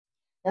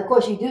Of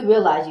course, you do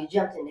realize you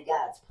jumped into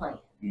God's plan.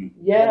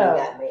 Yeah.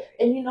 Got married.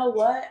 And you know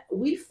what?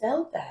 We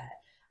felt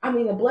that. I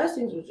mean, the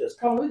blessings was just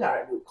coming. We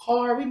got a new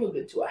car. We moved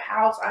into a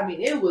house. I mean,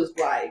 it was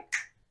like,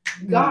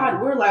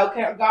 God, we're like,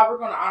 okay, God, we're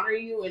going to honor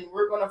you and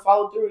we're going to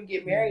follow through and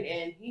get married.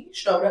 And he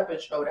showed up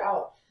and showed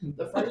out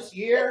the first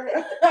year.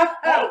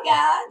 Hey,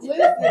 God.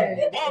 Listen.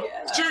 1,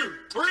 2,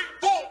 3,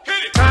 4,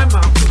 hit it. Time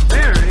out for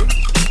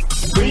marriage.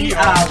 We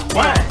are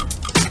one.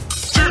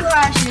 Two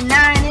are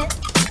united.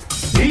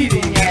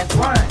 Meeting as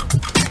one.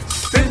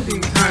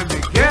 Spending time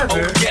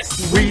together. Oh,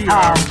 yes. We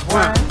are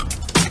one.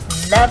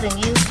 Loving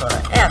you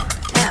forever.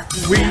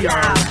 We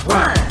are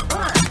one.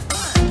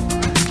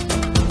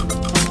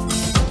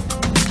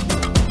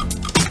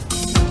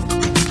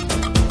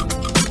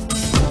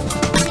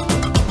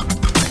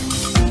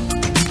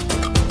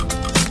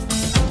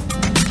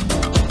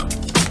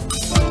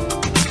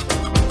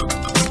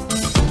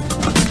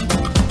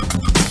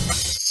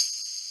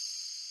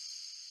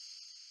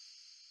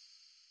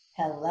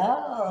 Hello.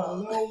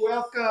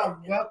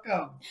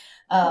 Welcome.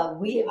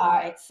 We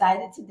are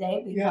excited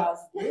today because...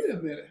 Wait a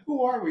minute.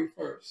 Who are we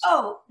first?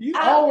 Oh, you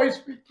always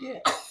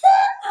forget.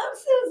 I'm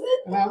Susan.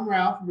 And I'm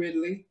Ralph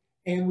Ridley.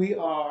 And we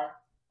are...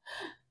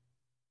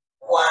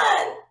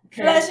 one.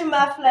 Okay. Flesh of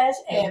my flesh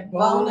and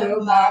bone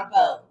of my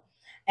bone.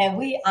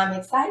 And I'm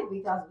excited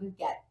because we've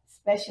got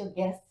special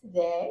guests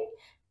today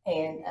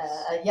and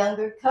a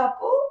younger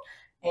couple.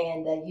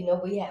 And,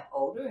 we have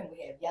older and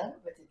we have younger,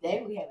 but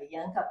today we have a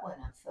young couple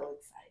and I'm so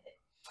excited.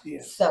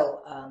 Yes.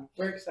 So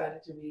we're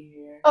excited to be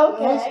here.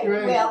 Okay.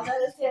 Well,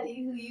 let us tell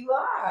you who you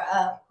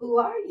are. Who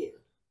are you?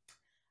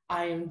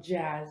 I am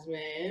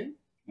Jazmin.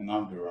 And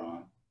I'm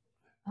Daron.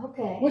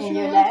 Okay. What's and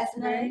your last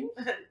name?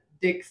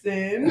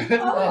 Dickson.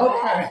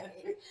 Okay.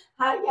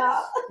 Hi,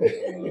 y'all.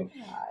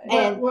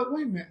 And wait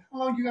a minute. How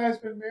long you guys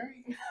been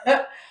married?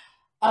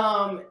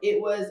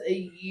 It was a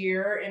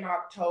year in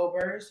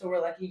October, so we're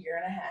like a year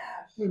and a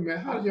half. Wait a minute.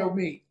 How did y'all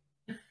meet?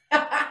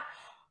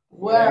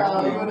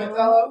 Well, you want to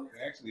tell them? We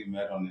actually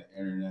met on the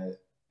internet,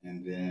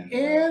 and then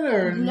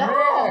No,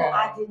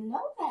 I didn't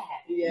know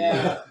that.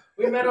 Yeah.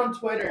 We met on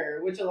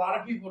Twitter, which a lot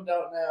of people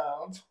don't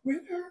know.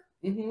 Twitter?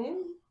 Mm-hmm.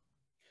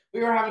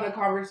 We were having a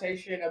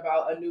conversation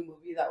about a new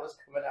movie that was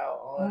coming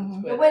out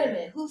on Twitter. But wait a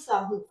minute, who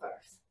saw who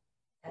first?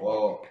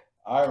 Well,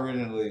 I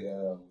originally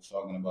was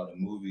talking about a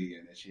movie,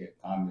 and then she had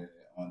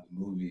commented on the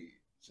movie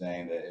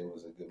saying that it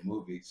was a good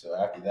movie. So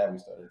after that, we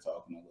started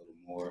talking a little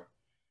more,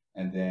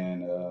 and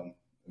then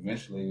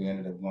eventually we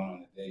ended up going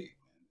on a date.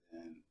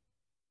 And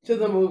to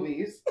the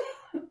movies.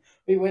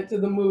 We went to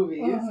the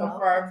movies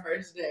for our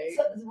first date.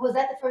 So was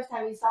that the first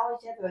time you saw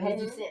each other, or had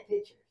you sent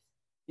pictures?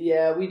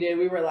 Yeah, we did.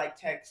 We were like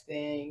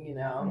texting,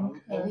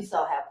 And you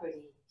saw how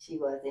pretty she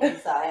was, and you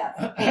saw how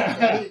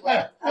handsome he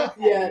was. Okay.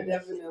 Yeah,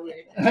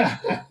 definitely.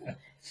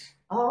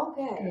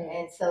 Okay.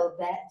 And so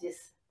that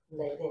just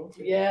led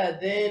into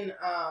then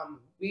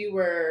we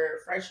were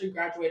freshly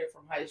graduated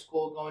from high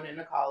school, going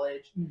into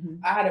college.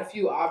 I had a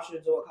few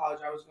options of what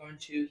college I was going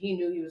to. He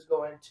knew he was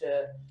going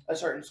to a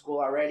certain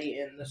school already,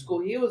 and the school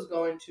he was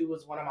going to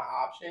was one of my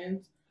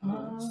options.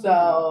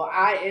 So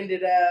I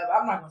ended up,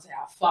 I'm not going to say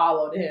I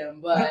followed him,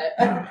 but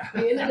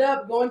we ended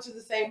up going to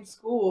the same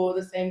school,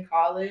 the same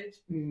college.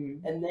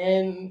 And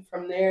then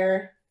from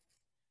there,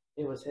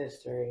 it was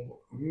history.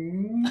 a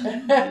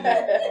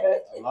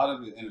lot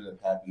of it ended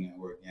up happening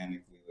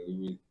organically. Like,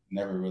 we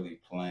never really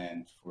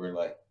planned for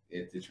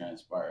it to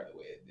transpire the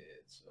way it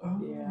did. So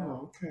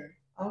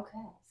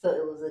Okay. So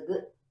it was a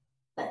good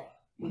thing.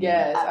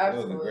 Yes,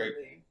 absolutely. It was a great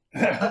thing.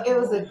 It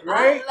was a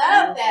great.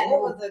 I love that. It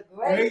was a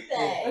great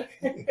thing.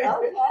 Okay.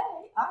 All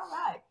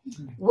right.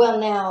 Well,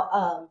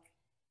 now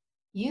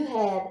you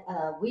had.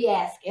 We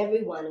asked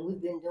everyone, and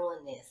we've been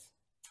doing this.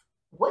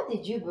 What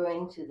did you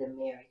bring to the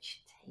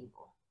marriage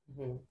table?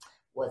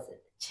 Was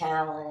it a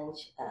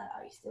challenge?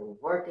 Are you still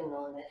working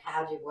on it?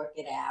 How'd you work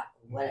it out?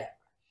 Whatever.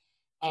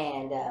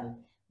 And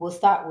we'll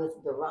start with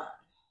Daron.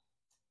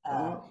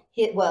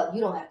 Well,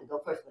 you don't have to go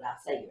first, but I'll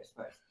say yours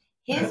first.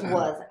 His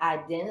was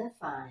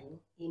identifying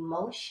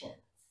emotions.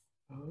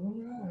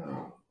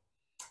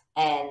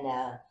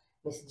 And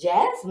Miss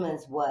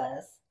Jazmin's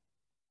was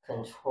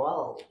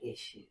control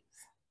issues.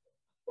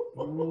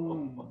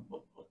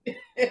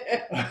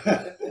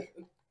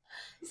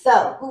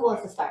 So, who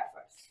wants to start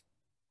first?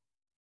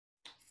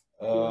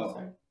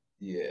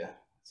 Yeah.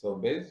 So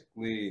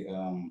basically,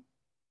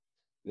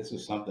 this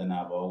was something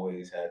I've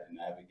always had to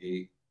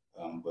navigate.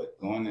 But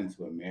going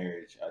into a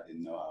marriage, I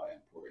didn't know how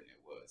important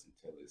it was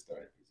until it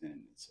started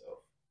presenting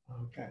itself.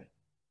 Okay.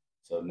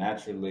 So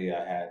naturally,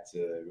 I had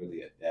to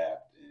really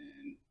adapt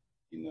and,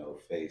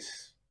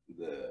 face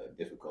the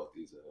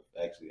difficulties of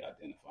actually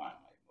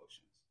identifying my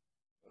emotions.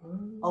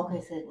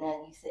 Okay, so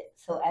now you said,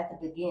 so at the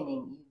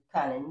beginning, you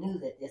kind of knew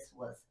that this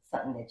was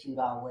something that you'd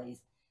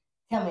always,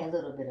 tell me a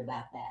little bit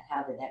about that.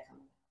 How did that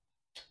come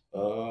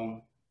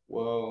about?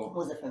 Well,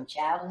 was it from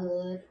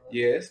childhood?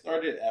 Yeah, it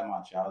started at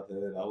my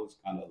childhood. I was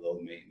kind of low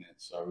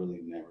maintenance, so I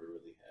never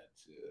really had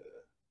to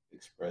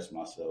express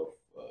myself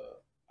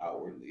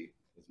outwardly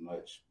as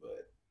much.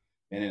 But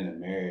being in a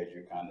marriage,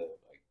 you're kind of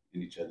like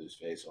in each other's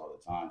face all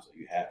the time. So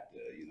you have to,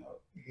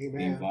 be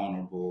Amen.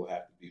 vulnerable,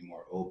 have to be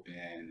more open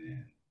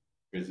and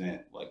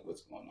present like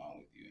what's going on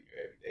with you in your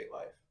everyday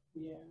life.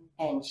 Yeah.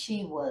 And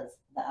she was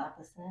the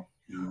opposite.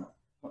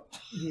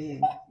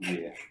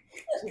 Yeah.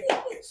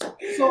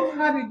 So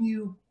how did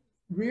you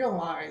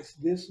realize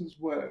this is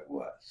what it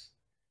was?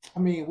 I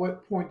mean,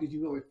 what point did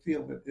you really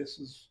feel that this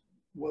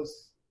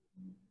was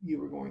you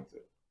were going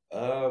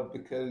through?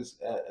 Because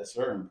at a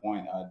certain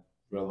point, I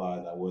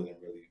realized I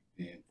wasn't really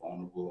being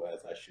vulnerable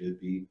as I should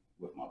be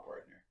with my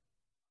partner.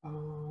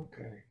 Oh,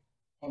 okay.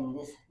 And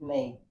this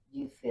made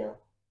you feel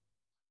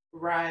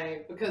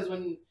Right, because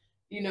when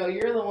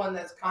you're the one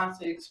that's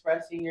constantly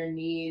expressing your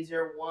needs,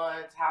 your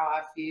wants, how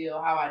I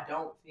feel, how I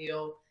don't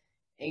feel,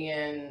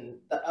 and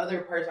the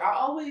other person, I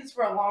always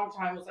for a long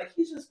time was like,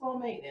 he's just low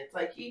maintenance.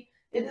 Like it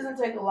doesn't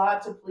take a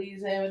lot to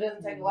please him. It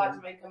doesn't take a lot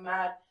to make him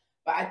mad.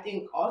 But I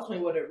think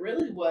ultimately what it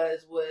really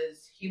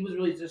was he was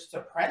really just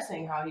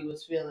suppressing how he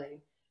was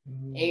feeling,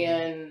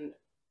 and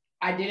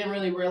I didn't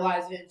really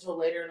realize it until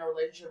later in the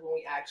relationship when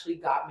we actually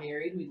got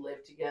married. We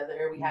lived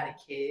together. We had a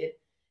kid,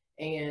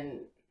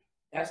 and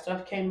that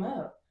stuff came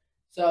up.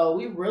 So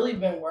we've really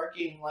been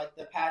working like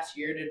the past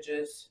year to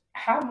just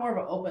have more of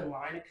an open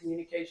line of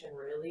communication,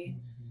 really,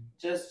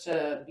 just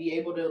to be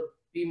able to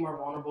be more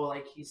vulnerable,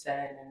 like he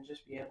said, and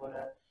just be able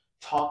to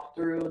talk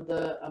through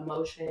the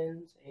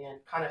emotions and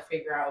kind of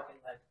figure out, okay,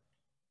 like,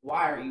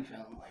 why are you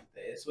feeling like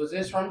this? Was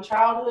this from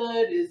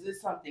childhood? Is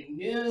this something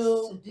new?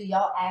 So do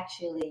y'all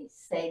actually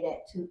say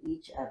that to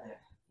each other?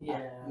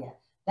 Yeah. Yeah.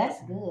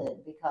 That's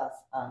good because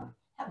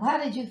how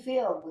did you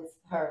feel with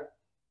her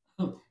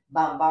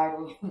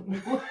bombarding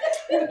you?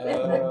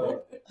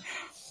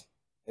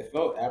 It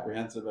felt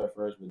apprehensive at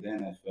first, but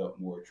then it felt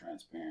more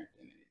transparent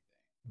than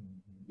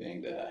anything,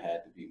 being that I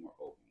had to be more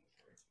open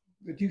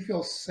with her. Did you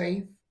feel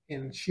safe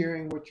in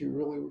sharing what you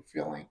really were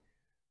feeling?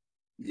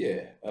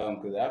 Yeah,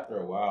 because after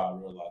a while, I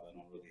realized I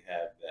don't really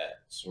have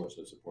that source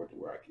of support to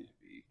where I can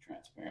be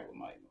transparent with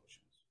my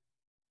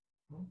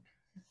emotions.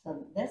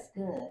 So that's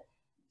good.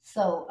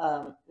 So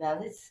now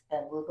this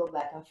we'll go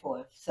back and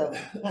forth. So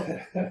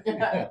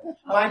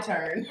My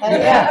turn.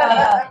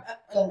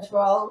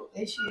 control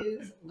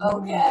issues.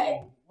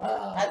 Okay.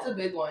 That's a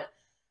big one.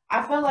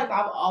 I feel like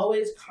I've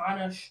always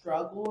kind of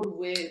struggled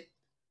with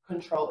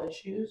control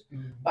issues,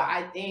 but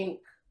I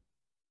think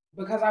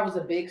because I was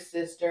a big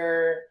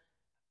sister,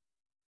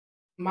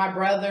 my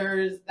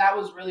brothers, that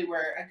was really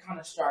where it kind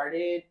of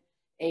started,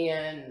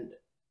 and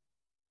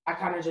I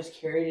kind of just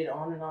carried it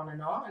on and on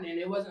and on. And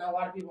it wasn't a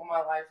lot of people in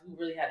my life who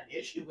really had an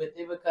issue with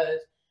it because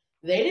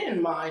they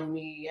didn't mind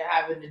me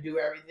having to do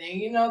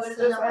everything. They're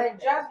So just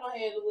like, Jazz will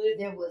handle it.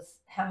 There was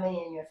how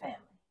many in your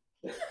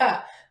family?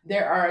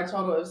 There are a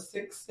total of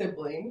 6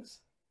 siblings.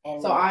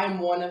 And so I am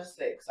one of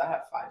 6. I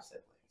have 5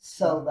 siblings.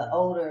 So the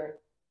older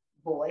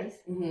boys,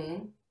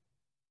 Mm-hmm.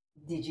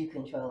 did you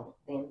control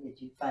them?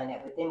 Did you find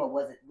out with them, or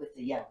was it with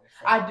the younger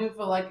siblings? I do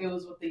feel like it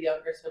was with the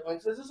younger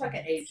siblings. There's just like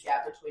an age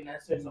gap between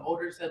us. There's the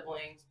older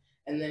siblings,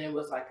 and then it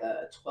was like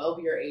a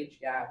 12-year age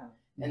gap,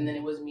 and then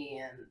it was me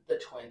and the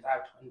twins. I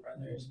have twin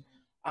brothers.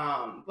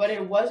 But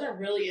it wasn't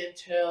really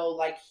until,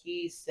 like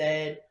he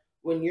said,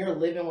 when you're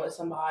living with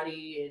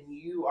somebody and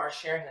you are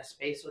sharing a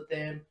space with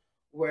them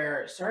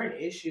where certain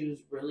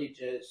issues really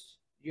just,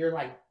 you're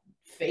like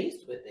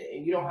faced with it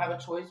and you don't have a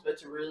choice but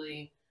to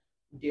really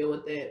deal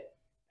with it.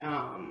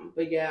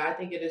 But yeah, I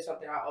think it is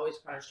something I always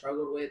kind of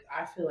struggled with.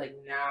 I feel like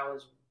now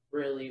is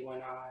really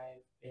when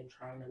I've been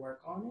trying to work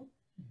on it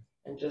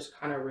and just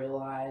kind of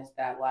realize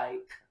that,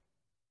 like,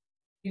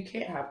 you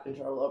can't have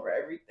control over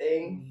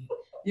everything.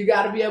 You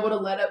got to be able to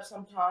let up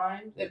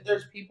sometimes. If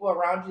there's people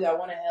around you that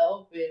want to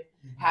help and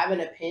have an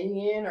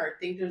opinion or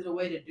think there's a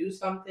way to do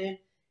something,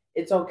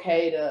 it's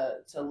okay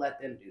to let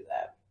them do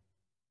that.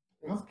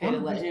 It's okay to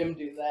let him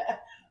do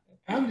that.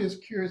 I'm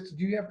just curious, did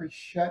you ever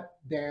shut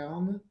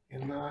down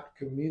and not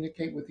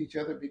communicate with each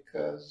other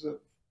because of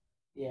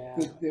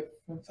the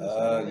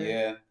differences?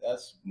 Yeah,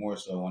 that's more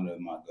so one of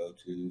my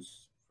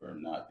go-tos for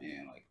not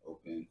being like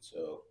open.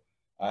 So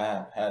I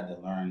have had to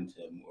learn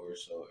to more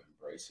so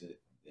embrace it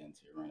than to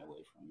run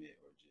away from it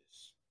or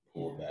just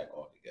pull back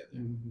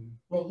altogether.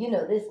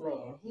 Now, this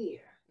man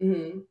here,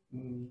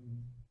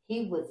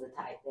 he was the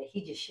type that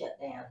he just shut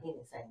down. He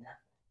didn't say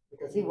nothing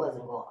because he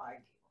wasn't going to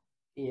argue.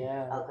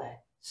 Yeah. Okay.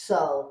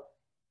 So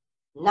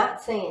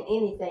not saying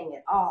anything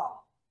at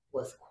all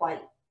was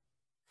quite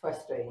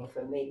frustrating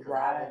for me because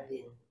I would have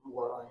been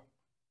more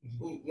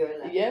on your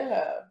level.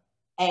 Yeah.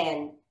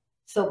 And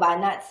so by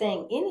not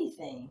saying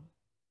anything,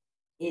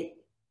 it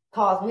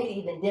caused me to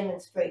even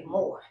demonstrate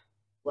more.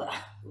 Well,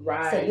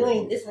 right. So you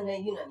ain't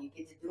listening, you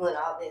get to doing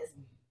all this.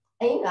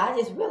 And I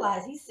just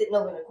realized he's sitting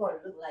over in the corner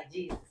looking like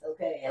Jesus,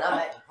 okay? And I'm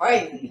acting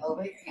crazy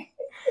over here.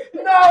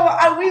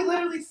 No, we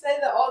literally say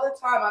that all the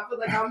time. I feel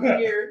like I'm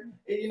here,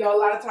 and a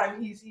lot of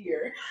time he's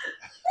here.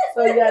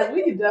 So yeah,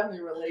 we can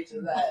definitely relate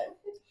to that.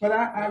 But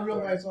I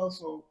realize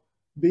also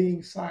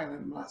being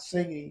silent, not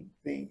singing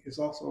thing is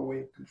also a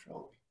way of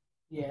controlling.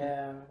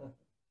 Yeah.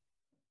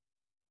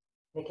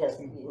 because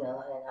and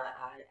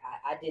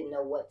I didn't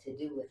know what to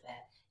do with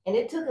that, and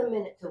it took a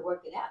minute to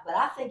work it out. But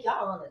I think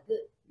y'all are on a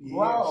good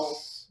roll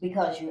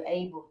because you're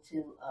able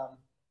to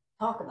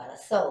talk about it.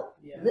 So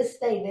let's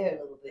stay there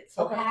a little bit.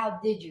 So how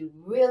did you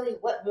really?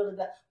 What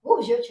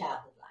was your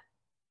childhood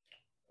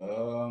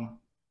like?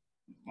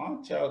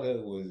 My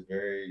childhood was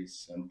very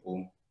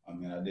simple. I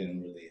mean, I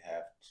didn't really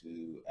have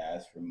to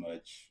ask for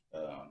much.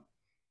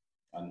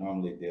 I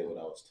normally did what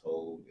I was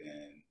told,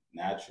 and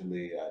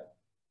naturally, I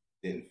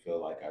didn't feel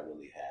like I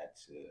really had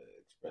to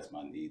express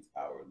my needs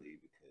outwardly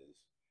because,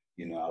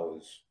 I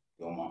was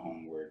doing my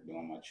homework,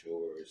 doing my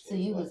chores. So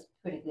you was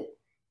pretty good.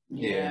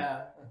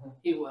 Yeah,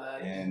 he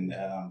was. And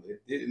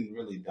it didn't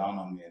really dawn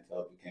on me until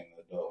I became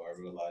an adult. I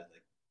realized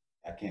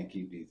I can't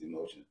keep these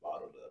emotions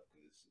bottled up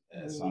because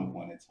at some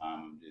point in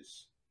time,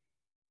 it's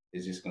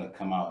just going to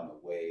come out in a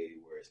way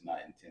where it's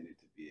not intended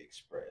to be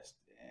expressed.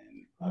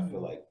 And I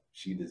feel like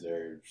she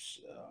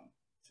deserves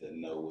to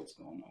know what's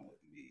going on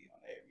with me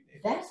on an everyday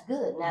basis. That's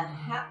good. Now,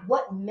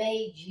 what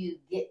made you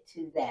get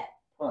to that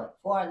point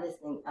for our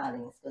listening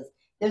audience? Because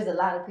there's a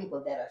lot of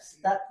people that are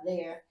stuck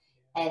there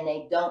and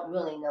they don't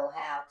really know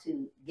how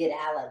to get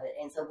out of it.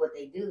 And so what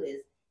they do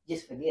is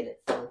just forget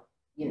it. So,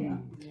 we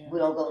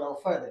don't go no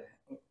further.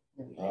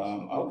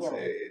 I would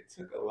say it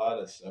took a lot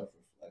of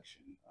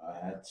self-reflection. I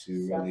had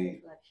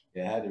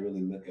to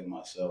really look at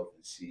myself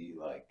and see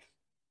like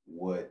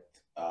what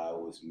I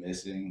was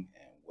missing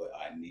and what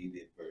I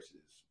needed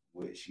versus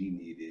what she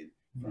needed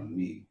from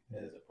me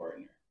as a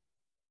partner.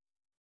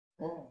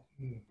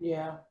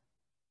 Yeah.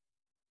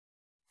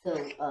 So,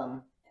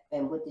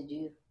 and what did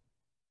you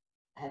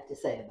have to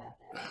say about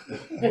that?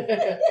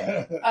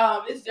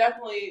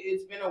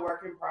 It's been a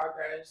work in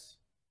progress.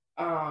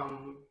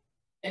 And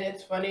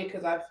it's funny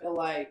because I feel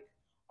like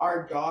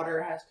our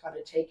daughter has kind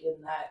of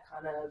taken that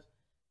kind of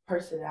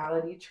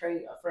personality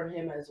trait from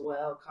him as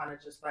well, kind of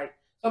just like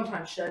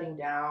sometimes shutting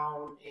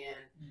down and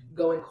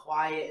going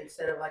quiet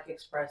instead of like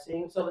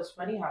expressing. So it's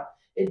funny how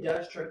it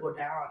does trickle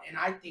down. And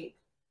I think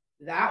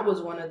that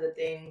was one of the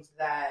things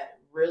that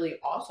really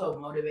also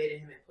motivated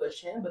him and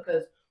pushed him,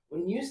 because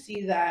when you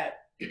see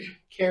that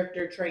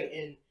character trait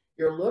in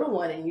your little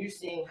one and you're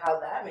seeing how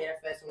that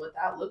manifests and what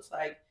that looks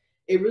like,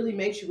 it really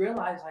makes you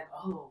realize like,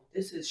 oh,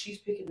 she's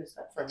picking this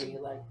up for me.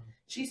 Like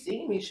she's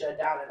seeing me shut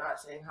down and not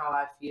saying how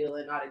I feel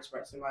and not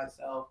expressing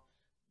myself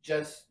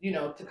just,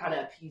 to kind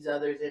of appease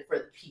others and for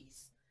the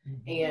peace.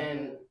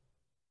 And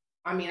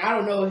I mean, I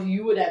don't know if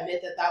you would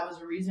admit that was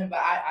a reason, but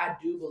I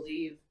do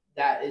believe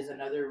that is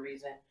another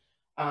reason.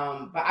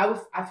 But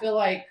I feel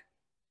like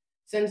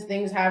since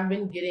things have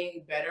been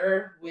getting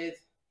better with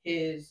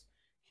his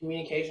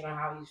communication on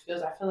how he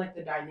feels, I feel like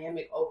the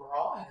dynamic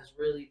overall has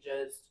really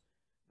just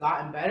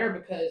gotten better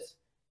because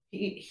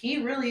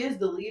he really is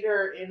the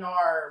leader in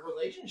our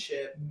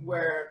relationship,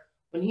 where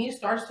when he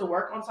starts to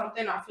work on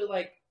something, I feel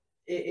like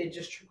it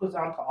just trickles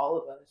down to all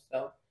of us.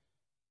 So,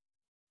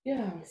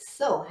 yeah.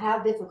 So how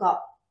difficult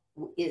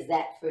is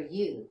that for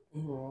you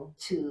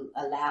to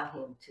allow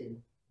him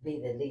to be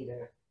the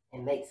leader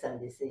and make some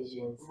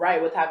decisions? Right,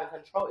 with having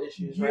control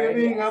issues, right?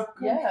 Giving up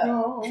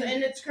control. Yeah.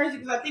 And it's crazy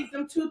because I think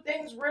them two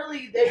things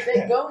really,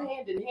 they go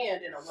hand in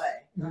hand in a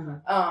way.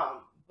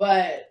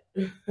 But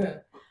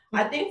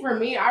I think for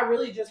me, I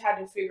really just had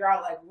to figure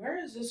out like, where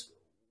is this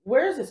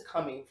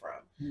coming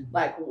from?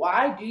 Like,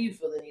 why do you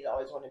feel the need to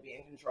always want to be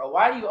in control?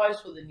 Why do you always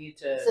feel the need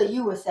to? So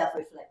you were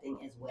self-reflecting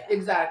as well.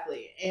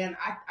 Exactly. And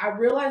I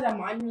realized that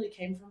mine really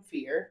came from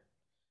fear.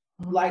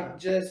 Like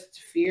just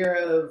fear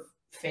of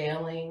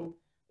failing,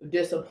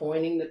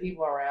 disappointing the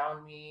people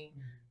around me,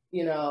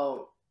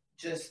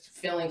 just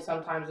feeling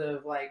sometimes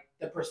of like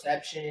the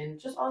perception,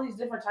 just all these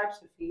different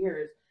types of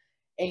fears.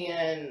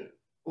 And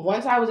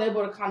once I was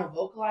able to kind of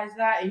vocalize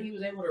that and he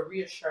was able to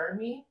reassure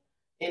me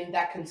in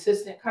that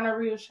consistent kind of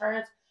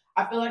reassurance,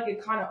 I feel like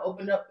it kind of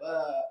opened up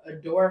a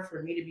door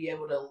for me to be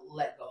able to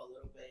let go a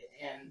little bit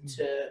and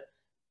to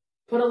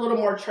put a little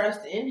more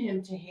trust in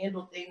him to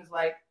handle things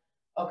like,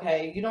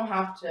 okay, you don't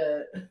have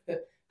to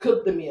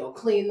cook the meal,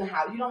 clean the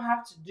house. You don't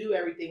have to do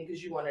everything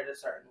because you want it a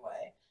certain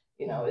way.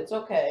 It's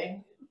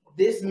okay.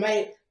 This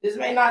may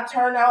not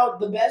turn out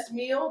the best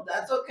meal.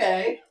 That's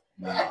okay.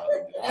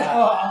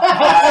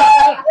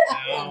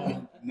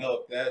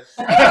 No, that's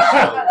so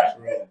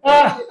true.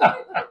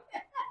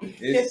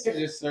 It's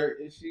just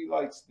certain. She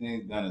likes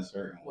things done a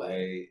certain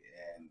way,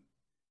 and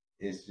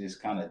it's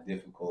just kind of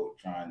difficult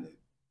trying to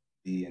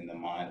be in the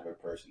mind of a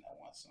person that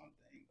wants something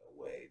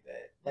the way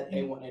that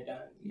they want it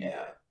done.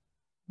 Yeah.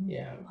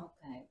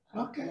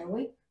 Okay.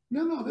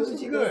 No, this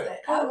is good.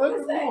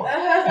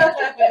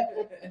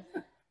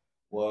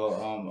 Well,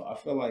 I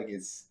feel like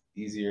it's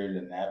easier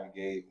to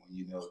navigate when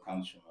it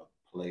comes from a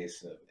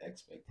place of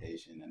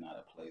expectation and not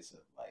a place of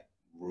like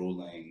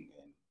ruling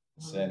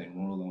and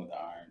ruling with the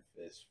iron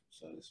fist,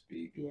 so to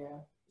speak.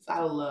 Yeah, it's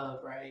out of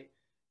love, right?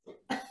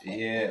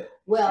 Yeah.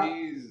 Well,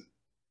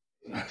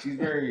 she's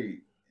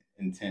very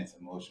intense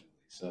emotionally,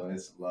 so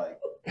it's like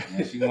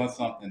when she wants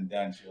something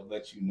done, she'll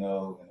let you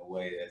know in a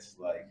way that's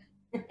like,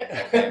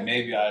 okay,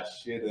 maybe I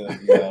should have,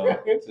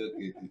 took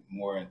it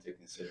more into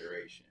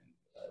consideration.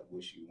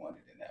 wish you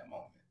wanted in that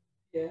moment.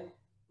 Yeah.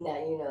 Now,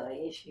 you know, an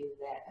issue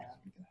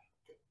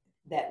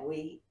that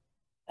we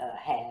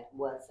had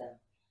was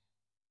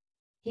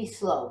he's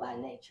slow by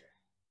nature.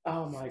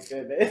 Oh my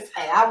goodness.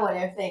 And I want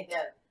everything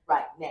done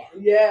right now.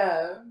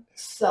 Yeah.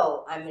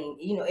 So, I mean,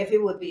 you know, if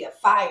it would be a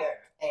fire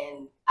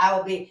and I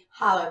would be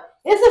hollering,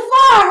 "It's a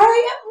fire,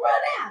 hurry up,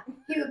 run out."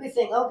 He would be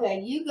saying, "Okay,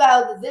 you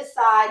go this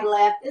side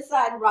left, this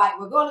side right,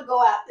 we're going to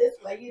go out this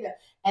way," you know.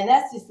 And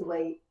that's just the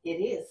way it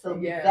is. So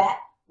that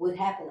would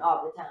happen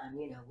all the time.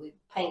 You know, we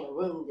paint a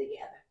room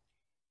together.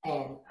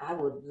 And I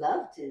would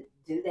love to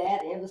do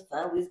that. It was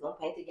fun. We was going to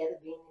paint together,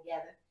 being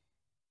together.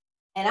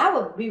 And I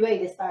would be ready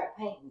to start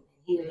painting.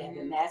 He would have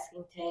the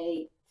masking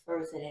tape.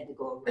 First, it had to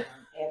go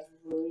around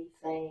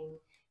everything.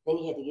 Then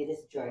he had to get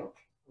his drink,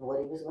 what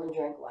he was going to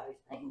drink while he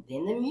was painting.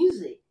 Then the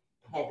music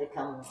had to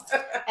come on.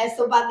 And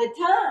so by the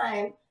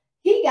time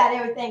he got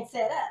everything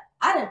set up,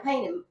 I done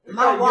painted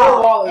my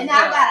wall, and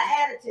I got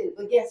an attitude.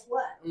 But guess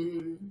what?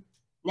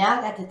 Now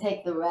I got to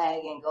take the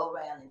rag and go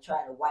around and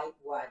try to wipe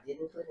where I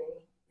didn't put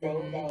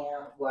anything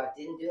down, where I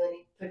didn't do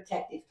any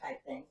protective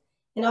type things.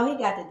 And all he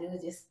got to do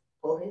is just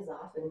pull his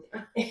off. And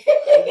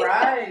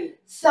right.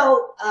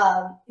 So,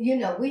 you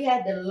know, we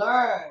had to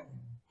learn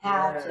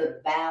how to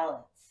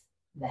balance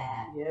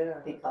that. Yeah.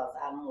 Because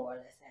I more or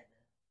less had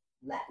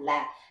to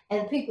laugh.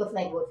 And people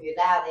think, well, if you're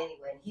loud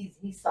anyway,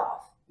 he's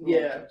soft.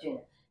 Yeah. You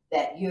know,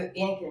 that you're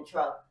in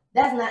control.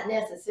 That's not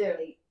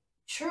necessarily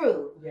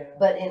true. Yeah.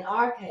 But in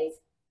our case,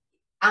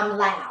 I'm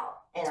loud,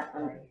 and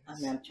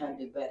I'm trying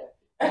to do better.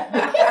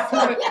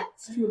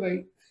 It's too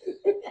late.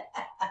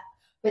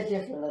 But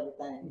different little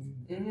things.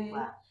 Mm-hmm.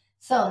 Wow.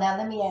 So now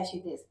let me ask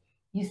you this.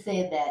 You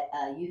said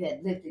that you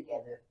had lived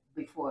together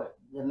before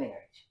the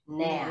marriage.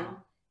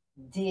 Now,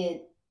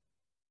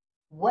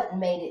 what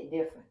made it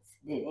different?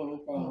 Did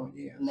anything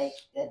make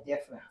a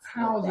difference?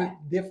 How is it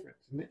different?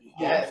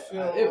 Yes, it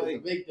was a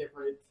big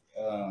difference.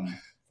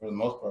 For the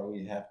most part,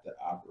 we have to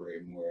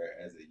operate more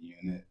as a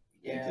unit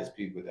than just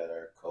people that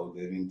are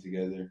co-living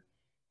together.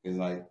 Because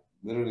like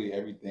literally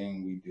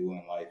everything we do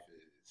in life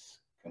is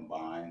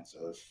combined.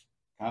 So it's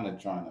kind of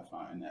trying to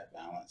find that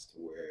balance to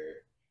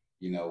where,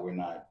 you know, we're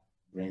not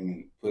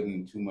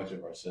putting too much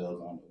of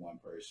ourselves onto one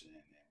person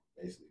and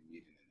basically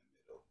meeting in the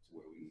middle to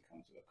where we can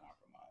come to a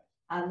compromise.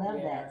 I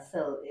love that.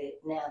 So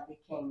it now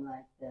became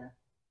like the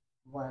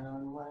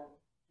one-on-one.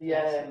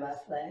 Yes. My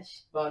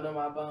flesh. Bone on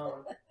my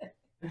bone.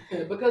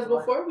 Because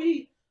before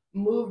we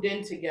moved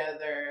in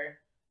together,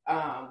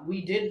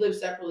 we did live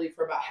separately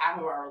for about half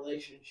of our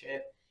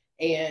relationship.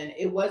 And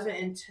it wasn't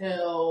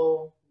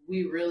until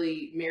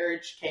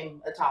marriage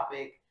came a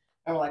topic.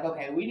 And we're like,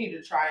 okay, we need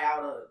to try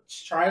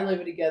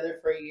living together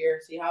for a year,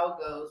 see how it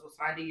goes. We'll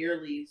sign a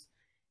year lease.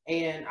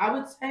 And I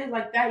would say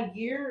like that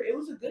year, it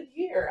was a good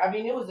year. I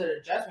mean, it was an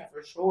adjustment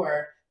for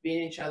sure,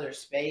 being in each other's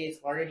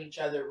space, learning each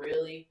other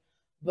really.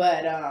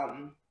 But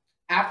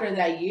after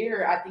that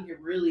year, I think it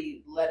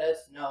really let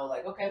us know,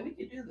 like, okay, we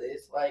can do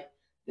this. Like,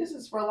 this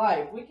is for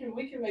life. We can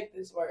make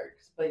this work.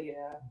 But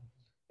yeah,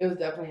 it was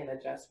definitely an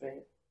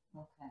adjustment.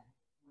 Okay.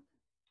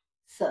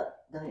 So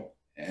go ahead.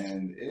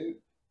 And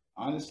it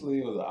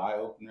honestly was an eye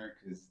opener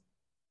because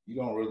you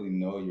don't really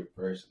know your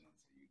person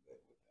until you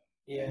live with them.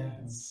 Yeah.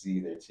 And see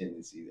their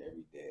tendencies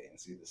every day and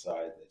see the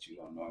side that you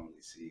don't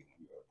normally see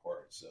when you're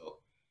apart. So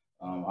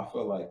I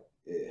feel like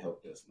it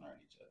helped us learn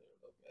each other a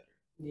little better.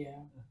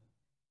 Yeah.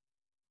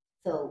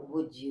 So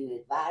would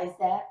you advise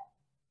that?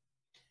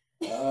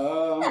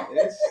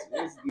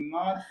 It's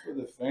not for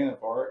the faint of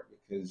heart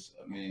because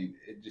I mean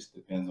it just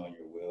depends on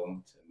your will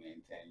to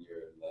maintain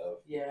your love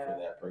for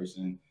that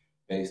person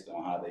based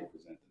on how they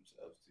present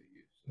themselves to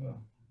you.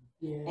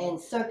 So and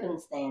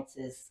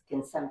circumstances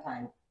can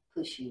sometimes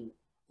push you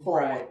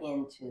forward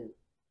into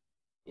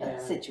a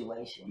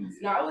situation.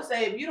 Now I would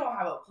say if you don't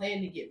have a plan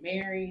to get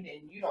married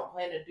and you don't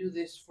plan to do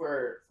this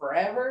for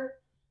forever,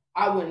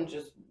 I wouldn't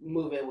just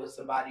move in with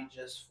somebody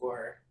just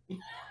for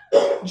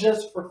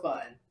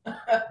fun.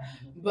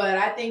 But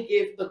I think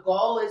if the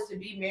goal is to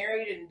be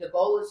married and the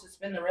goal is to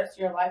spend the rest of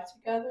your life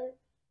together,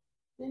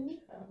 then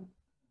yeah.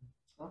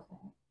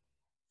 Okay.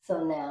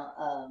 So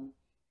now,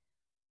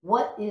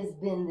 what has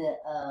been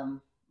the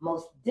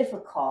most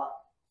difficult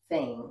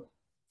thing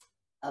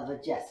of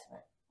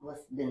adjustment?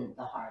 What's been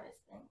the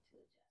hardest thing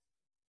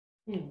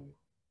to adjust?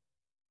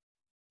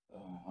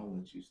 I'll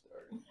let you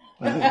start.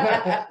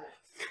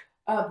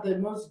 The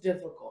most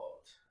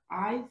difficult,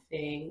 I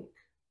think,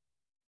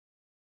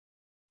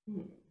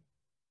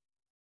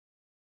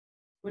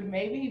 would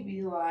maybe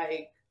be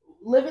like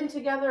living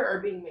together or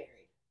being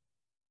married.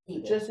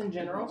 Either. Just in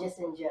general? Just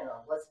in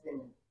general. What's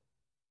been...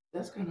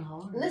 That's kind of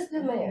hard. Let's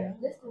do marriage.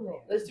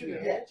 Let's do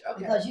marriage. Okay.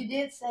 Because you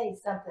did say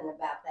something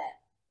about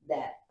that.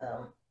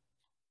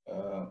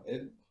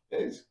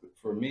 It's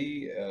for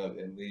me,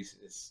 at least,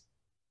 it's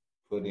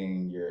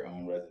putting your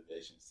own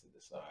reservations to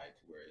the side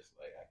to where it's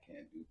like I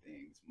can't do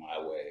things my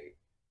way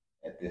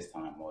at this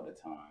time all the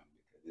time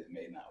because it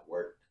may not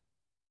work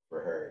for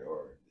her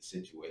or the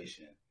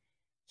situation.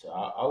 So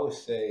I would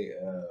say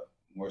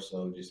more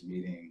so just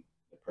meeting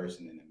the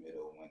person in the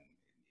middle when it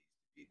needs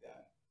to be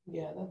done.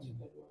 Yeah, that's a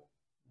good one.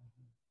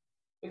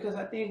 because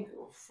I think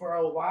for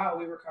a while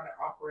we were kind of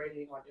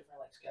operating on different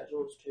like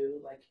schedules too.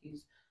 Like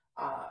he's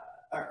an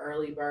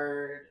early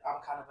bird,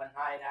 I'm kind of a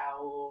night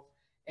owl,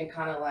 and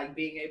kind of like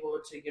being able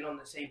to get on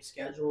the same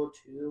schedule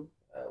too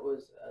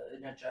was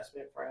an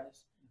adjustment for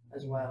us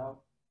as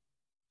well.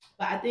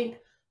 But I think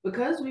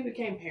because we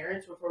became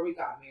parents before we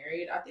got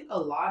married, I think a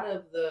lot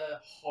of the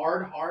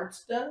hard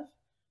stuff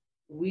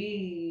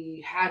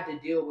we had to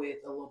deal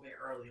with a little bit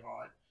early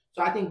on.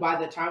 So I think by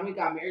the time we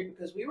got married,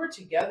 because we were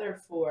together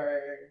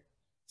for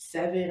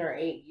 7 or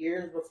 8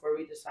 years before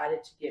we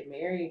decided to get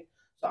married.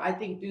 So I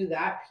think through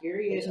that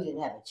period, but you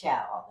didn't have a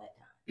child all that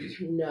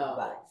time. no,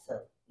 Right.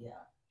 So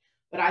yeah.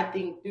 but I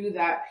think through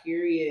that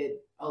period,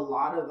 a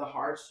lot of the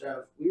hard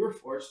stuff we were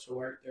forced to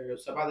work through.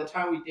 So by the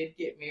time we did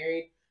get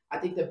married, I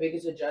think the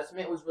biggest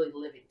adjustment was really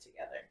living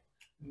together.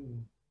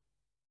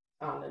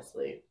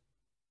 Honestly.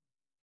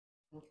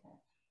 Okay.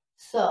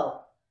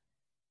 So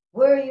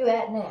where are you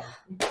at now?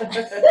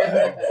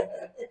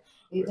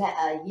 You've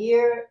had a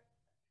year.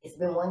 It's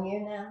been 1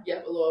 year now?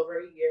 Yep, a little over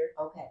a year.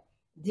 Okay.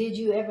 Did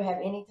you ever have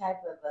any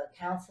type of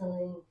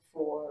counseling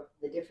for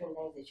the different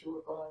things that you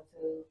were going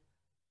through?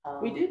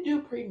 We did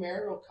do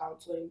premarital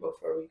counseling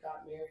before we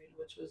got married,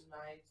 which was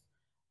nice.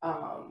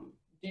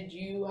 Did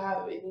you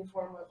have any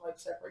form of like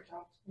separate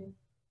counseling?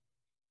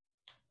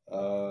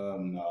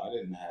 No, I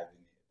didn't have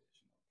any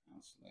additional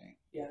counseling.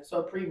 Yeah,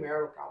 so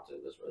premarital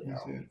counseling was really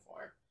our only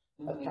form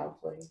of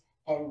counseling.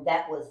 And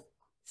that was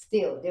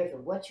still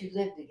different. Once you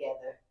live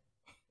together,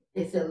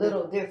 it's a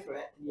little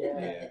different. Yeah,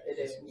 it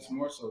is. It's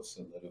more so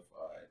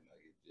solidified.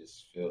 Like it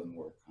just feels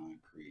more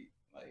concrete.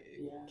 Like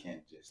it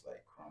can't just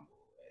like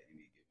crumble at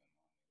any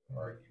given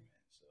argument.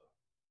 So,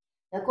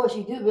 and of course,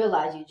 you do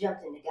realize you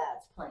jumped into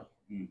God's plan.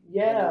 Yeah, when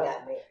you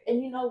got married.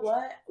 And you know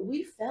what?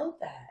 We felt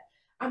that.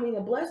 I mean,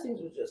 the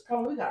blessings was just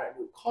coming. We got a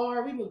new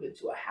car. We moved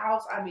into a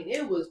house. I mean,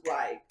 it was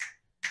like,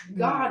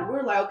 God,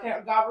 we're like,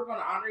 okay, God, we're going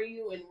to honor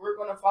you and we're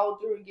going to follow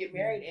through and get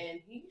married. And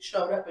he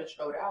showed up and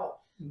showed out.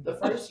 The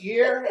first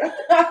year.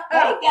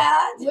 Thank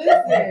God.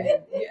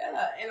 Listen,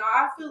 yeah. And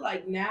I feel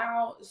like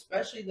now,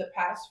 especially the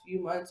past few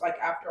months, like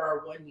after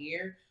our 1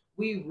 year,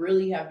 we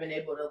really have been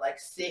able to like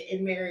sit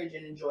in marriage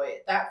and enjoy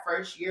it. That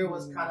first year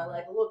was kind of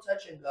like a little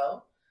touch and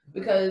go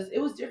because it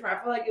was different.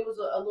 I feel like it was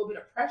a little bit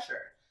of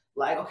pressure.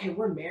 Like, okay,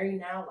 we're married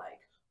now. Like,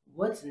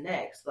 what's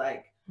next?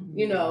 Like,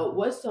 you know,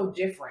 what's so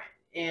different?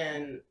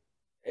 And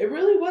it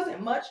really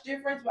wasn't much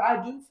difference, but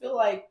I do feel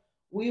like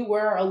we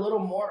were a little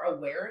more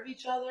aware of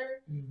each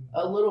other,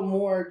 a little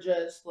more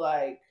just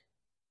like.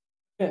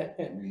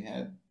 We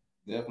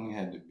definitely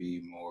had to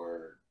be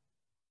more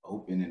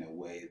open in a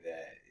way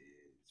that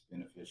is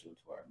beneficial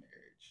to our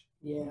marriage.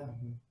 Yeah.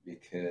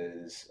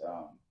 Because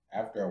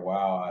after a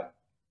while,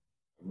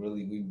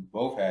 we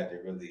both had to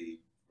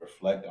really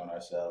reflect on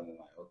ourselves and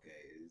like,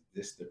 okay, is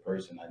this the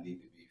person I need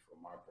to be for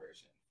my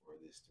person for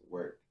this to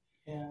work?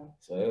 Yeah.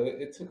 So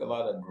it took a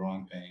lot of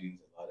growing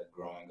pains, a lot of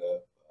growing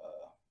up,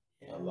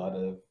 a lot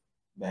of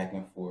back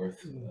and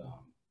forth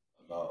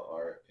about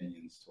our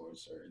opinions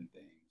towards certain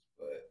things.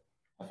 But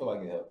I feel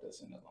like it helped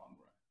us in the long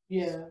run.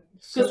 Yeah.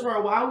 Because for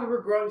a while we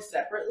were growing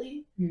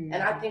separately. And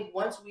I think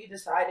once we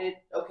decided,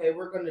 okay,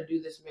 we're going to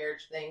do this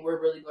marriage thing, we're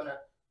really going to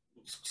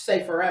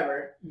stay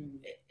forever.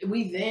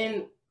 We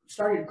then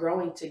started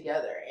growing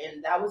together.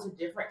 And that was a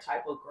different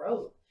type of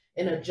growth.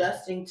 And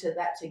adjusting to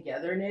that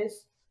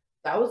togetherness,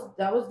 that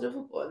was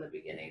difficult in the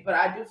beginning. But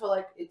I do feel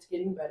like it's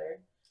getting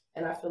better.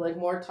 And I feel like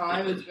more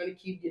time is going to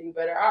keep getting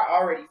better. I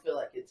already feel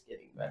like it's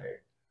getting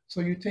better. So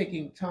you're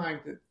taking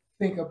time to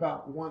think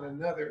about one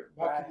another,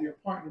 about your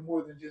partner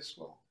more than just,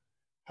 well,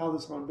 how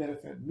this is going to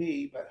benefit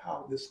me, but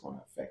how this is going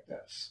to affect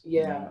us.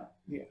 Yeah.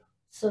 Yeah.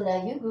 So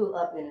now you grew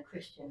up in a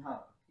Christian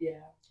home.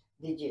 Yeah.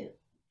 Did you?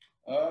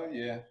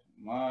 Yeah.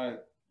 My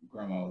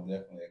grandma was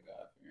definitely a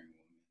God-fearing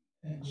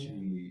woman. And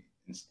she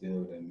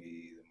instilled in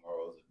me the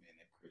morals of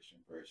being a Christian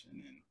person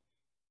and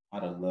how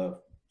to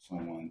love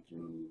someone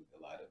through the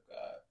light of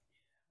God.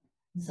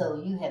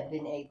 So you have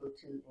been able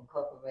to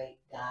incorporate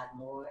God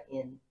more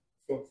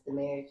since the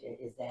marriage.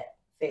 Is that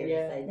fair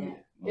to say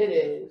that? It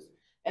is.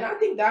 And I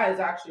think that is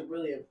actually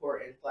really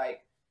important.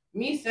 Like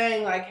me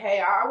saying like, hey,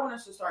 I want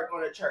us to start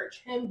going to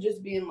church. Him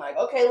just being like,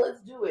 okay,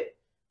 let's do it.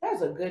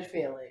 That's a good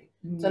feeling.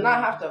 To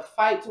not have to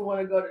fight to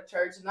want to go to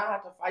church, to not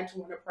have to fight to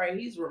want to pray.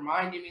 He's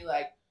reminding me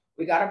like,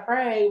 we got to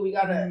pray. We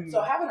got to. So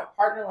having a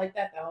partner like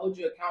that holds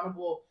you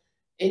accountable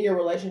in your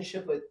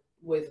relationship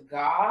with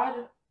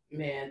God,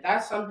 man,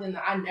 that's something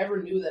that I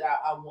never knew that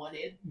I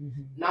wanted.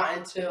 Not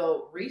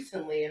until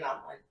recently. And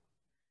I'm like,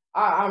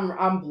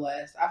 I'm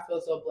blessed. I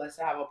feel so blessed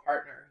to have a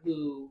partner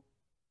who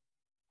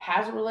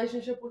has a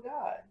relationship with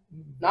God.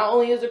 Not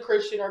only is a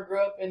Christian or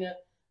grew up in a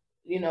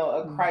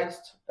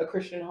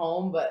Christian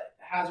home, but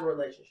has a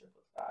relationship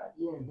with God.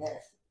 Yeah,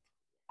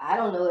 I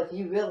don't know if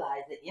you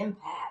realize the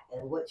impact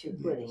of what you're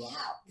putting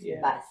out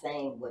by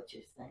saying what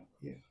you're saying.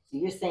 Yeah. So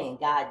you're saying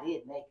God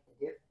did make a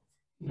difference.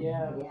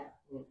 Yeah. Yeah.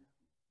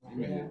 It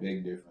made a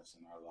big difference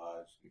in our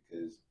lives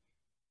because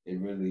it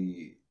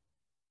really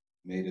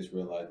made us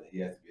realize that he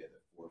has to be at the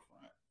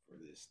forefront for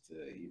this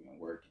to even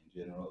work in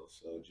general.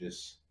 So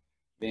just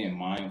being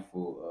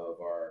mindful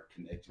of our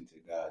connection to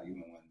God,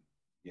 even when,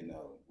 you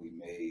know, we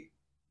may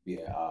be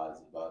at odds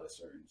about a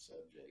certain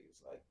subject.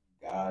 It's like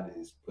God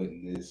is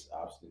putting this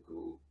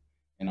obstacle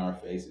in our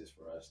faces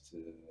for us to,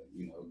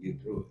 you know,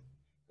 get through it.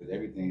 Because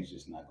everything's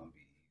just not going to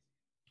be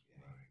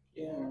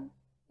easy. Yeah.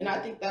 And I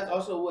think that's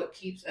also what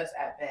keeps us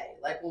at bay.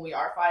 Like when we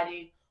are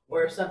fighting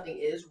or if something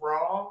is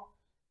wrong,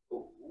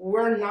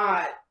 we're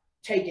not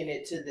taking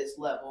it to this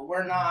level.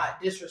 We're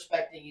not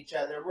disrespecting each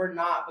other. We're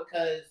not,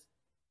 because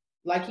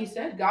like he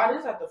said, God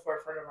is at the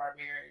forefront of our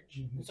marriage.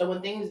 Mm-hmm. So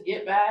when things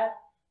get bad,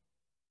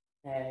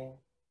 hey,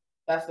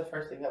 that's the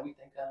first thing that we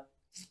think of,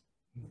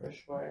 for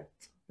sure.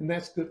 And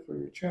that's good for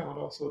your child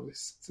also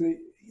to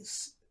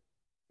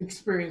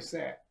experience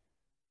that,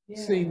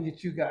 seeing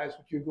that you guys,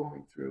 what you're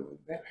going through, and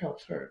that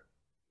helps her.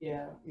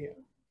 Yeah. Yeah.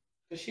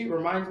 Because she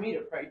reminds me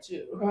to pray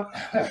too.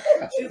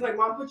 She's like,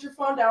 Mom, put your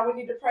phone down. We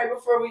need to pray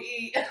before we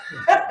eat.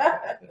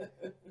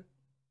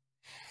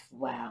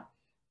 Wow.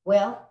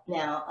 Well,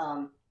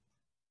 now,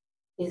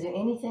 is there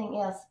anything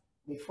else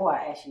before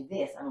I ask you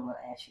this? I'm going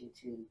to ask you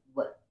to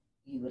what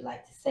you would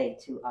like to say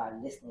to our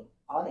listening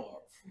audience.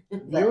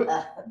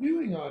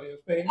 Viewing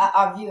audience, baby.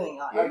 Our viewing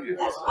audience.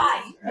 That's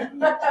right.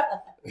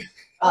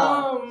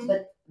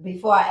 But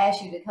before I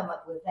ask you to come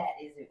up with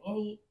that, is there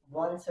any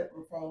one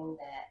certain thing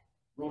that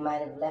we might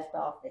have left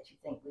off that you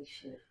think we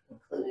should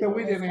include? So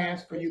we didn't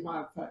ask for you.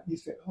 You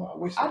said, "Oh, I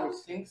wish." I don't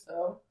think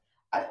so.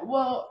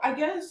 I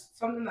guess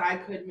something that I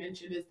could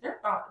mention is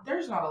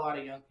there's not a lot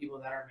of young people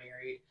that are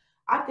married.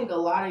 I think a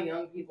lot of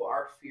young people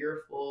are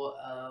fearful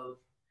of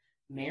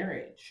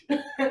marriage.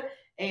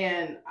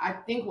 And I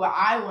think what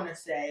I want to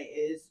say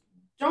is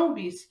don't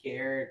be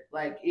scared.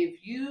 Like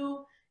if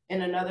you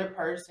and another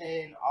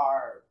person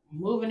are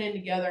moving in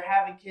together,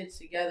 having kids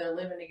together,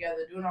 living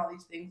together, doing all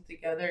these things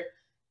together,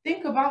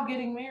 think about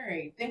getting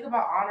married. Think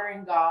about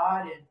honoring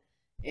God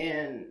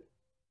and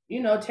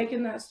you know,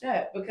 taking that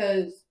step,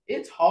 because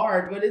it's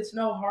hard, but it's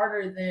no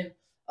harder than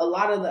a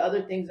lot of the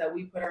other things that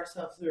we put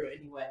ourselves through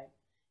anyway.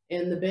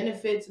 And the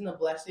benefits and the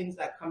blessings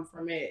that come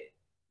from it,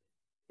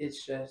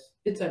 it's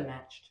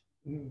unmatched.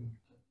 I'm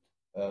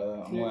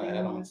going to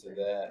add on to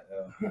that.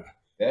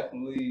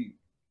 Definitely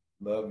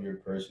love your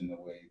person the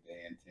way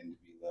they intend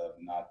to be loved,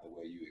 not the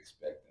way you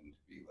expect them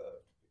to be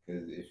loved.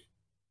 Because if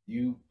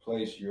you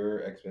place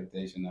your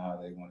expectation of how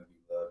they want to be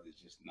loved,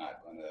 it's just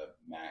not going to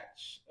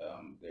match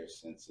their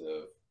sense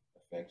of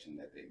affection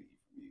that they need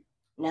from you.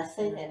 Now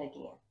say that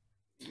again.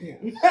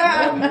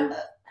 Yeah.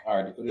 All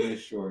right, to put it in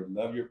short,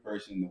 love your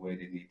person the way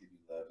they need to be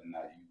loved, and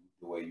not you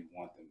the way you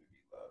want them to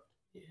be loved.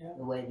 Yeah.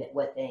 The way that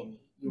what they need.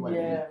 You want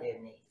to meet their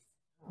needs.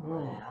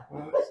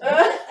 Wow.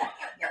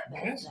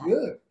 That's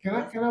good. Can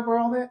I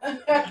borrow that?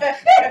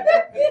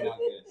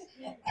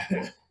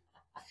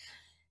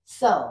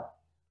 So,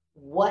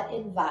 what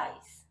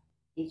advice,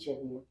 each of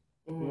you,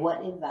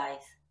 what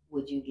advice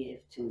would you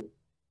give to?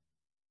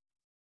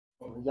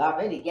 And you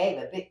already gave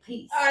a big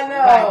piece. I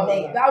know.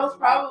 Right, that was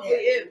probably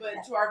it.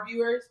 But to our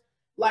viewers,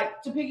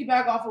 like to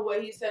piggyback off of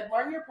what he said,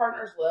 learn your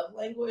partner's love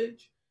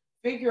language.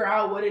 Figure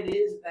out what it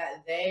is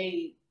that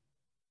they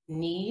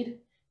need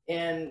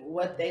and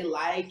what they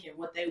like and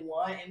what they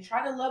want, and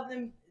try to love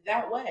them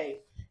that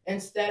way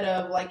instead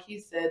of, like he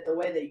said, the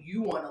way that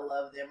you want to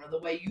love them or the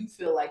way you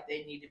feel like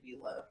they need to be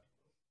loved.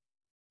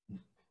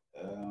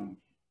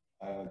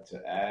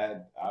 To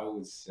add, I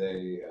would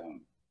say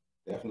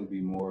definitely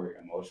be more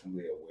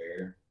emotionally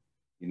aware.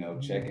 You know,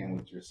 check in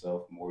with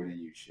yourself more than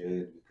you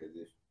should, because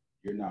if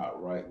you're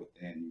not right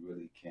within, you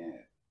really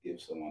can't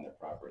give someone the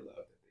proper love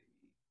that they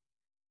need.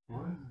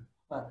 Wow.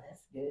 Well,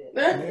 that's good.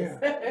 Yeah.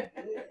 That's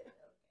good.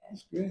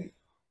 That's great.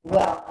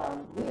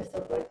 Well, we are so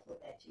grateful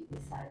that you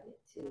decided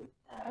to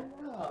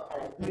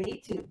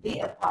agree to be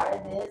a part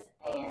of this,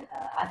 and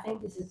I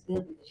think this is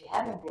good because you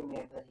haven't been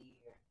married but a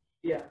year.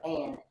 Yeah.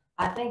 And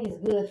I think it's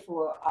good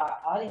for our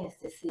audience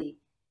to see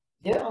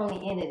they're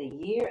only in it a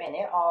year and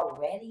they're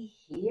already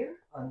here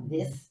on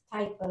this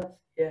type of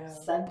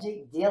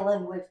subject,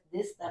 dealing with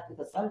this stuff,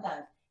 because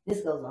sometimes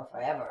this goes on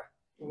forever.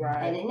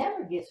 Right. And it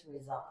never gets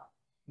resolved.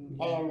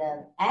 Mm-hmm. And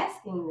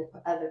asking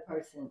the other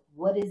person,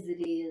 what is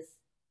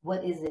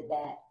it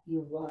that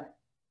you want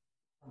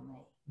from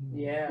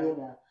me? Yeah. You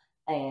know,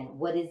 and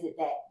what is it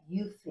that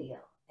you feel,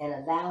 and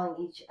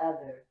allowing each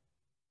other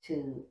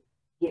to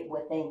get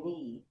what they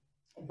need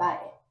by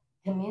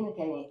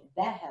communicating,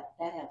 that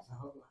helps a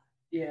whole lot.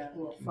 Yeah.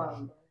 You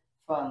know,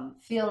 from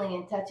feeling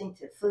and touching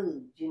to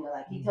food. You know,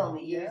 like he told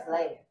me years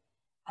later,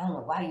 I don't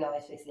know why you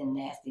always fixing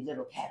nasty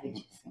little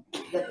cabbages.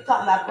 Talking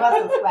about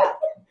Brussels sprouts.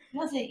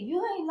 I said,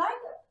 you ain't like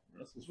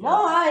them.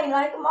 No, I ain't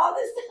like them all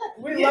this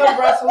time. We love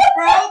Brussels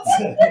sprouts.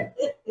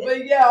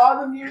 But yeah, all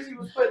them years he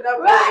was putting up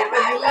with it,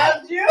 but he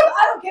loved you.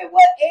 I don't care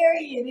what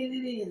area it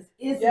is.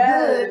 It's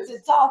good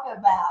to talk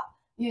about,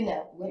 you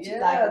know, what you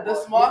like. Yeah, the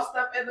small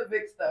stuff and the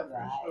big stuff,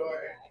 for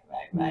sure.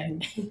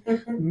 Right.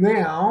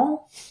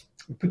 Now,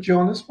 I'll put you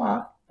on the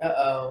spot.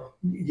 Uh-oh.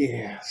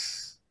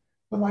 Yes.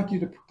 I'd like you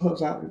to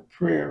close out with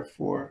prayer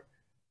for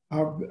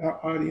our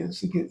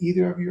audience, again,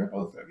 either of you or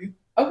both of you.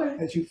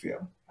 Okay. As you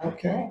feel.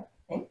 Okay.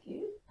 Thank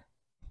you.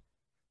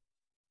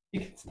 You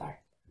can start.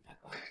 I'll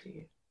go after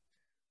you.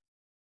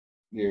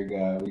 Dear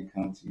God, we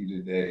come to you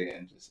today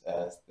and just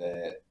ask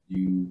that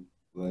you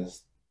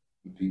bless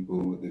the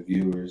people, the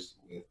viewers,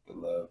 with the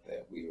love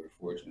that we were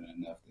fortunate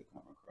enough to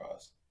come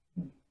across.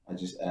 I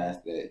just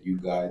ask that you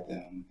guide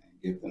them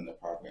and give them the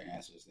proper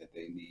answers that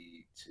they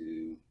need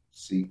to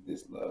seek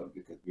this love,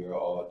 because we are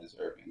all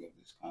deserving of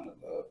this kind of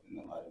love in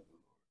the light of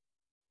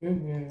the Lord.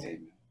 Mm-hmm.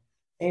 Amen.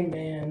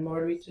 Amen.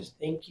 Lord, we just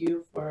thank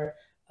you for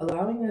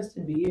allowing us to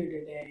be here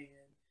today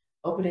and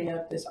opening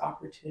up this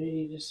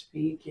opportunity to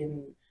speak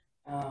and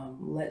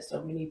let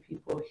so many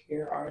people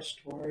hear our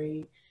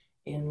story.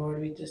 And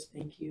Lord, we just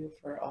thank you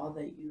for all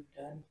that you've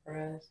done for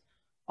us,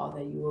 all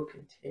that you will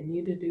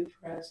continue to do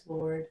for us,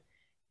 Lord.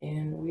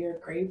 And we are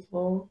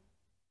grateful.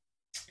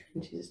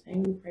 In Jesus'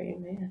 name we pray,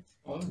 amen.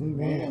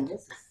 Amen.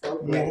 This is so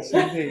great. Yes,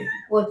 indeed.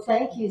 Well,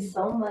 thank you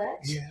so much.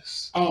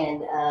 Yes.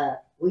 And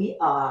we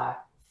are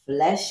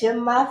flesh of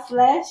my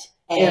flesh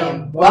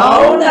And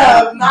bone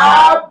of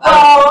my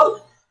bone.